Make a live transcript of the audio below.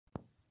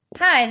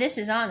Hi, this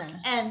is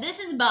Anna. And this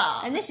is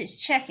Bob. And this is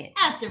Check It.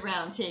 At the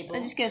Round Table. I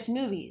discuss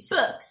movies,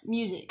 books,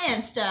 music,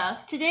 and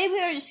stuff. Today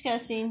we are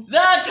discussing The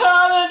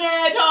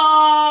Terminator!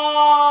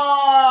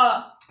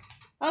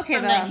 Okay,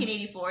 From Bob.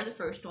 1984, the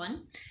first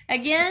one.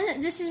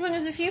 Again, this is one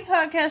of the few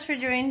podcasts we're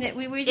doing that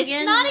we would It's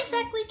not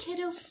exactly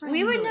kiddo-friendly.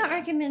 We would not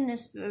recommend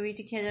this movie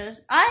to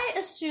kiddos. I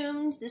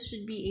assumed this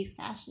would be a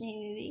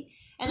fascinating movie.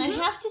 And I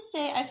have to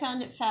say, I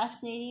found it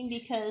fascinating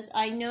because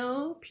I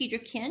know Peter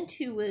Kent,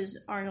 who was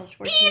Arnold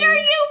Schwarzenegger. Peter,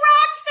 you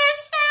rocked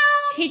this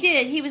film! He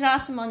did. He was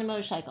awesome on the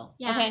motorcycle.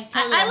 Yeah. Okay,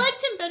 I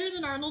liked him better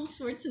than Arnold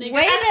Schwarzenegger.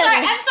 Way better.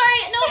 I'm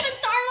sorry. No offense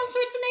to Arnold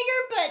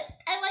Schwarzenegger, but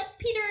I like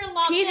Peter a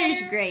lot Peter's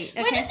better. great.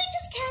 Okay? Why didn't they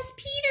just cast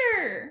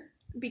Peter?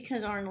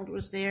 Because Arnold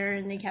was there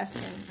and they cast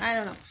him. I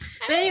don't know.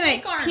 I But anyway,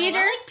 like Arnold. Peter,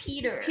 I like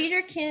Peter.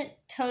 Peter Kent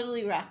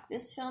totally rocked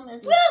this film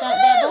as the Woo-hoo! stunt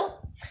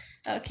double.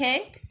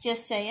 Okay,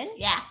 just saying.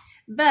 Yeah.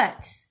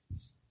 But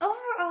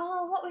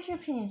overall, what was your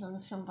opinions on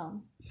this film, Bob?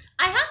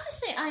 I have to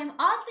say I am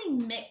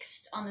oddly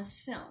mixed on this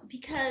film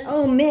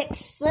because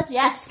mixed. Let's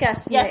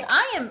discuss. Yes,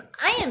 mixed.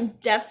 I am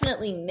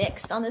definitely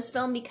mixed on this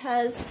film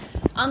because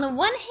on the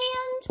one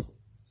hand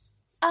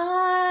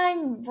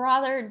I'm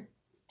rather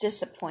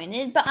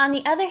disappointed, but on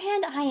the other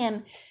hand I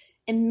am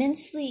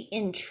immensely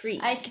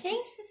intrigued. I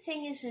think the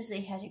thing is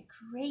they had a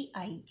great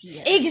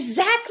idea.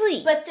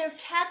 Exactly. But their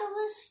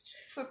catalyst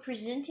for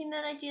presenting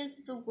that idea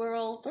to the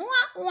world,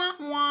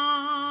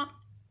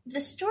 the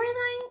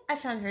storyline, I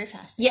found very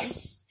fascinating.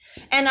 Yes.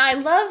 And I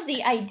love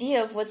the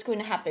idea of what's going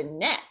to happen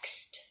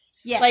next.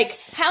 Yes.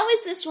 Like, how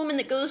is this woman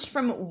that goes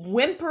from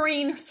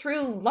whimpering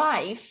through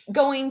life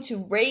going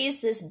to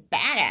raise this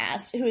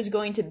badass who is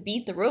going to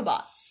beat the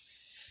robots?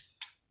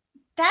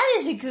 That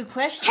is a good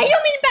question. I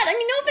don't mean bad. I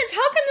mean, no offense.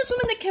 How can this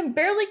woman that can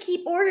barely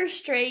keep orders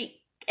straight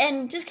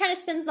and just kind of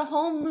spends the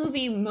whole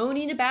movie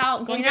moaning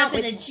about going Ends out up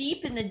with in a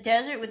Jeep in the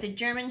desert with a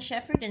German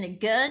Shepherd and a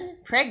gun,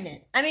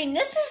 pregnant. I mean,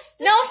 this is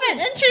no an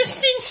offense.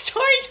 interesting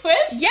story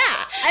twist. Yeah.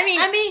 I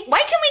mean, I mean, why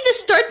can't we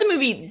just start the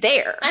movie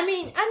there? I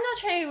mean, I'm not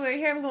trying to we're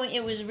here. I'm going,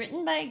 it was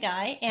written by a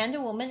guy and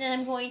a woman, and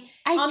I'm going,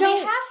 on don't-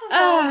 behalf of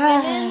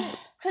all women,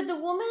 could the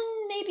woman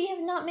maybe have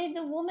not made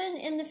the woman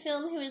in the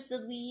film who is the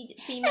lead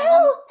female?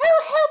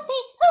 help me.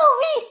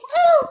 Reese.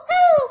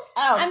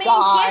 Oh, I mean,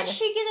 God. can't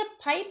she get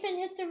a pipe and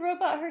hit the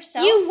robot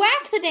herself? You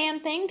whack the damn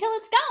thing till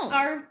it's gone.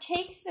 Or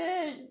take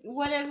the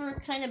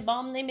whatever kind of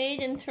bomb they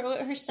made and throw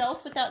it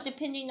herself without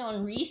depending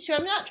on Reese. So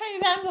I'm not trying to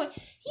be bad. I'm going,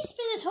 he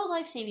spent his whole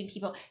life saving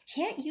people.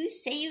 Can't you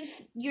save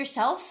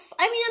yourself?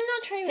 I mean, I'm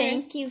not trying to...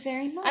 Thank you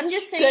very much. I'm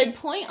just saying, good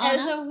point,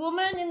 as Anna. a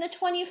woman in the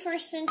 21st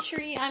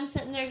century, I'm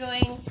sitting there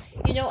going,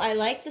 you know, I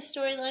like the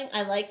storyline,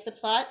 I like the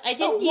plot. I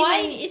didn't But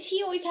why even... is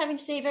he always having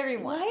to save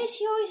everyone? Why is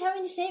he always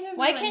having to save everyone?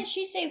 Why can't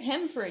she save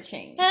him for a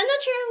change? And I'm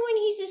not sure when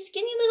he's a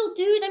skinny little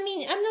dude. I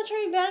mean, I'm not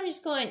trying to be bad. I'm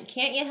just going,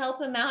 can't you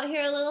help him out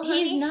here a little,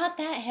 honey? He's not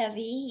that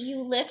heavy.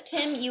 You lift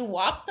him, you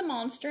whop the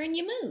monster, and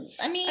you move.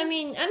 I mean,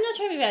 I'm not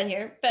trying to be bad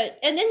here, but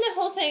and then the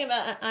whole thing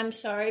about I'm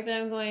sorry, but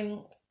I'm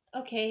going,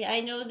 okay,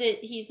 I know that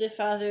he's the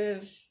father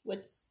of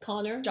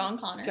John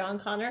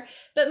Connor.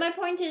 But my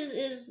point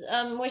is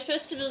we're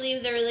supposed to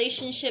believe the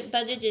relationship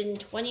budded in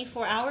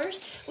 24 hours,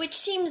 which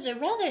seems a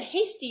rather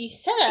hasty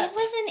setup. it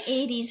was an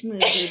 80s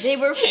movie.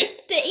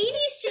 The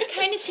 80s just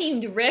kind of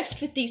seemed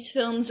rift with these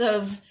films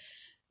of,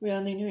 we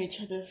only knew each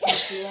other for a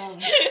few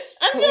hours,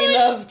 I'm but we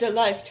loved a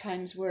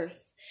lifetime's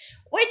worth.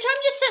 which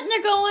I'm just sitting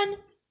there going,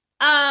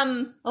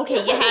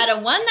 okay, you had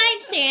a one-night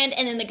stand,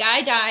 and then the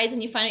guy dies,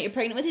 and you find out you're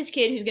pregnant with his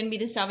kid, who's going to be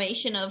the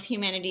salvation of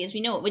humanity as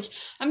we know it, which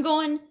I'm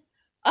going,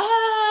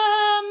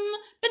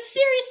 but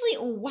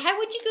seriously, why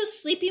would you go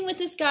sleeping with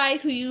this guy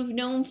who you've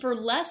known for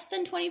less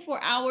than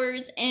 24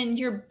 hours, and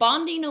you're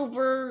bonding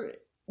over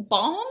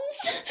bombs?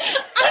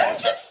 I'm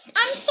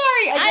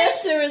sorry. I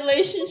guess the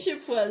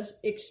relationship was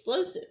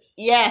explosive.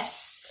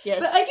 Yes. But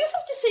I do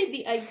have to say,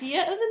 the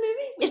idea of the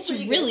movie was It's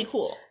pretty really good.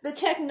 cool. The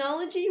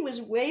technology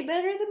was way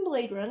better than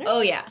Blade Runner.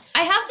 Oh, yeah.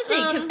 I have to say,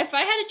 if I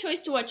had a choice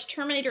to watch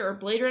Terminator or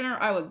Blade Runner,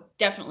 I would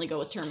definitely go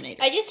with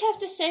Terminator. I just have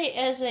to say,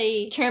 as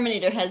a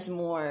Terminator has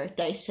more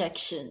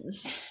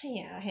dissections.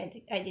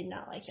 I did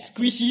not like that.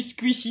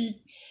 Squishy.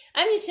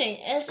 I'm just saying,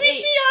 as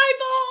Squishy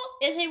eyeball!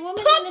 a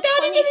woman Popped in the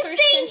out into the 21st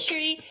sink!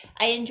 century,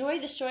 I enjoy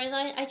the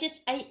storyline.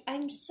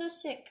 I'm so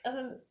sick of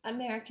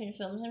American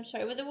films. I'm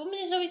sorry, but the woman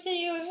is always sitting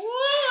here going,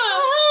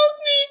 wow!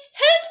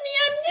 Help me,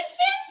 I'm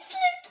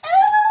defenseless!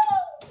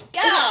 Oh!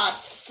 God,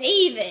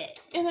 save it!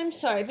 And I'm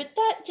sorry, but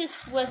that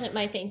just wasn't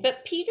my thing.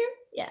 But Peter?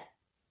 Yeah.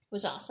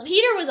 Was awesome.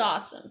 Peter was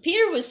awesome.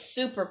 Peter was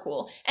super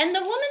cool. And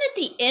the woman at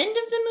the end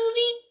of the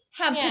movie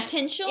had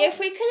potential. If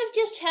we could have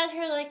just had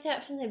her like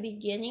that from the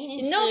beginning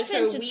instead No of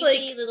offense, her it's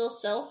weepy like- little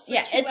self for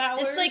Yeah, 2 hours.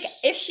 it's like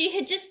if she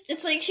had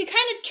it's like she kind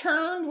of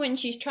turned when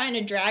she's trying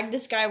to drag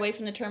this guy away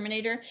from the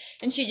Terminator,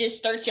 and she just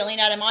starts yelling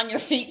at him, "On your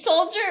feet,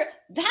 soldier!"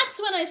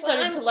 That's when I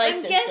started to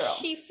like this girl.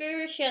 She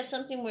figured she had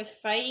something worth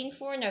fighting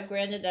for. Now,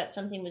 granted, that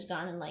something was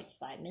gone in like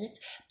 5 minutes.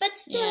 But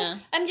still,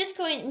 I'm just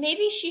going,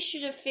 maybe she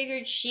should have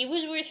figured she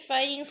was worth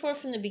fighting for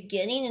from the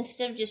beginning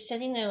instead of just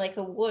sitting there like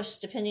a wuss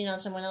depending on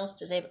someone else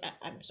to say,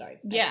 I'm sorry.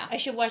 Yeah. I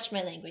should watch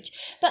my language.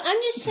 But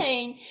I'm just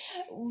saying,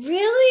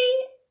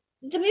 really?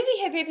 The movie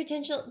had great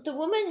potential. The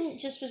woman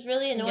just was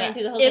really annoying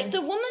through the whole thing. If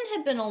the woman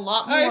had been a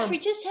lot more... Or if we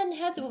just hadn't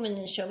had the woman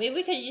in the show, maybe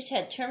we could have just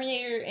had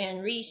Terminator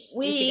and Reese.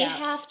 We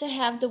have to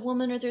have the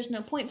woman or there's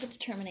no point for the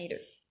Terminator.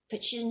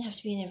 But she doesn't have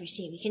to be in every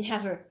scene. We can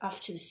have her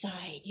off to the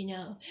side, you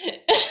know.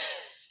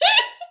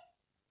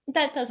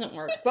 That doesn't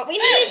work. What we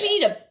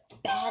need a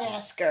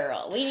badass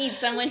girl. We need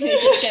someone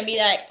who's just going to be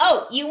like,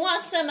 oh, you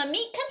want some of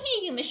me? Come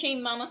here, you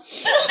machine mama.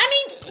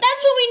 I mean,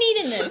 that's what we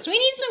need in this. We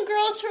need some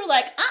girls who are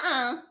like,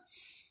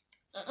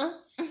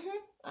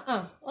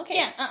 Okay.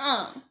 Yeah,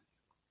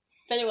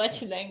 Better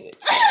watch your language.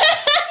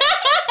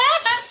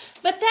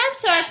 But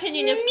that's our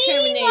opinion of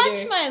Terminator.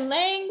 Watch my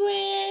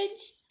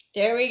language.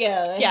 There we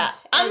go. Yeah.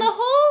 On the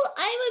whole,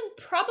 I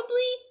would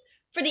probably,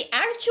 for the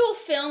actual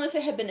film, if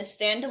it had been a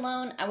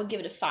standalone, I would give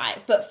it a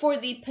 5. But for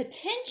the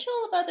potential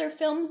of other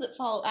films that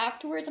follow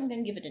afterwards, I'm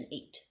going to give it an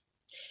 8.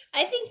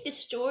 I think the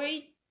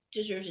story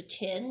deserves a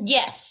 10.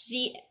 Yes.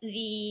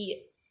 The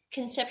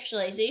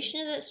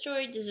conceptualization of that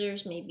story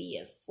deserves maybe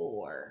a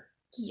 4.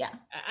 Yeah.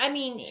 I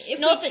mean, if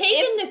we'd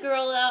taken the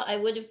girl out, I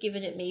would have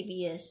given it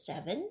maybe a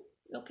 7.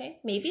 Okay,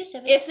 maybe a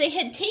 7. If they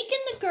had taken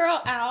the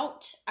girl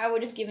out, I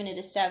would have given it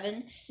a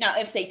 7. Now,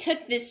 if they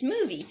took this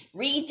movie,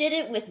 redid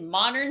it with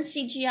modern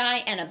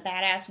CGI and a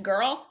badass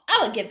girl,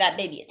 I would give that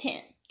baby a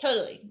 10.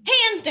 Totally.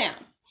 Hands down.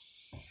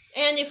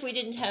 And if we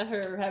didn't have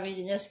her having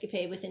an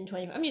escapade within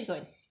 24... I'm just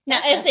going... Now,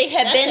 if they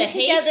had been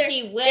together,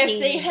 if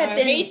they had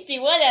been hasty,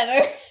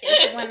 whatever,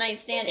 it's a one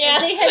night stand. Yeah.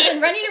 If they had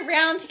been running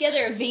around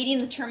together,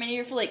 evading the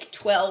Terminator for like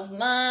 12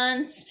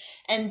 months,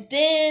 and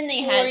then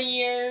they 4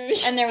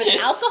 years, and there was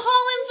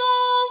alcohol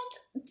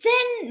involved,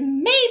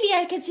 then maybe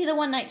I could see the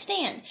one night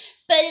stand.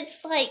 But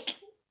it's like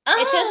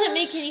it doesn't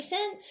make any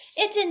sense.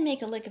 It didn't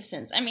make a lick of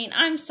sense. I mean,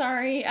 I'm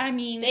sorry. I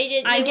mean,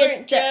 they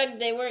weren't drugged.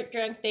 They weren't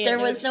drunk. There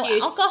was no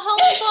alcohol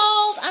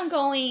involved. I'm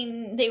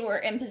going. They were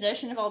in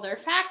possession of all their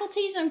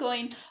faculties. I'm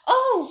going.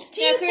 Oh,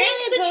 do you think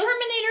the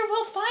Terminator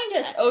will find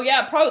us? Oh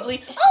yeah, probably.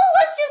 Oh,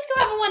 let's just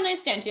go have a one night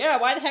stand. Yeah,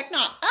 why the heck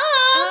not?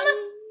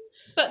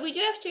 But we do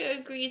have to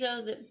agree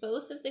though that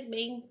both of the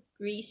main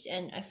Reese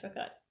and I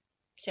forgot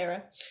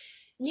Sarah.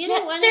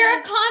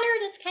 Sarah Connor.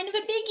 That's kind of a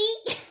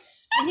biggie.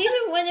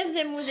 Neither one of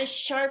them were the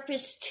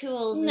sharpest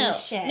tools in the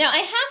shed. Now, I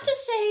have to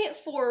say,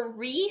 for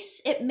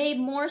Reese, it made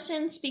more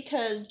sense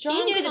because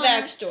he knew the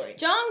backstory.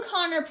 John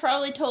Connor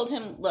probably told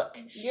him, look,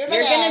 you're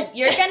gonna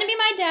be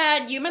my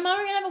dad, you and my mom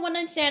are gonna have a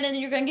one-night stand, and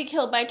then you're gonna get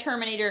killed by a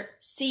Terminator.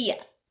 See ya.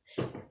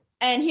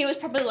 And he was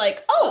probably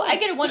like, oh, I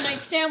get a one-night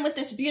stand with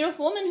this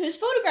beautiful woman whose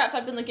photograph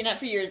I've been looking at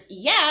for years.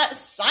 Yeah,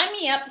 sign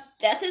me up.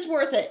 Death is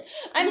worth it.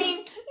 I mean,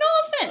 no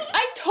offense.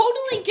 I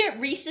totally get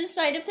Reese's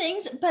side of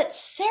things, but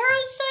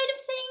Sarah's side of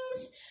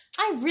things,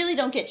 I really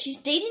don't get. She's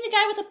dating a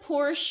guy with a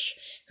Porsche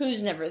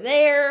who's never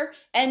there,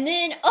 and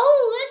then, let's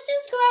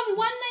just go have a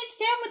one-night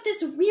stand with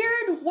this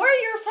weird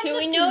warrior from the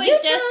future. Who we know is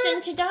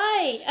destined to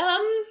die.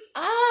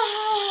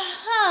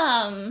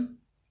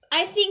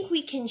 I think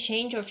we can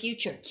change our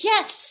future.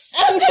 Yes!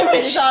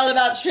 It is all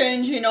about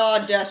changing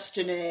our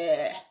destiny.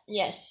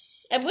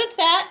 Yes. And with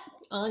that,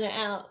 on and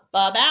out.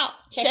 Bob out.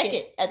 Check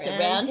it at the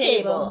round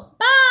table.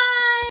 Bye!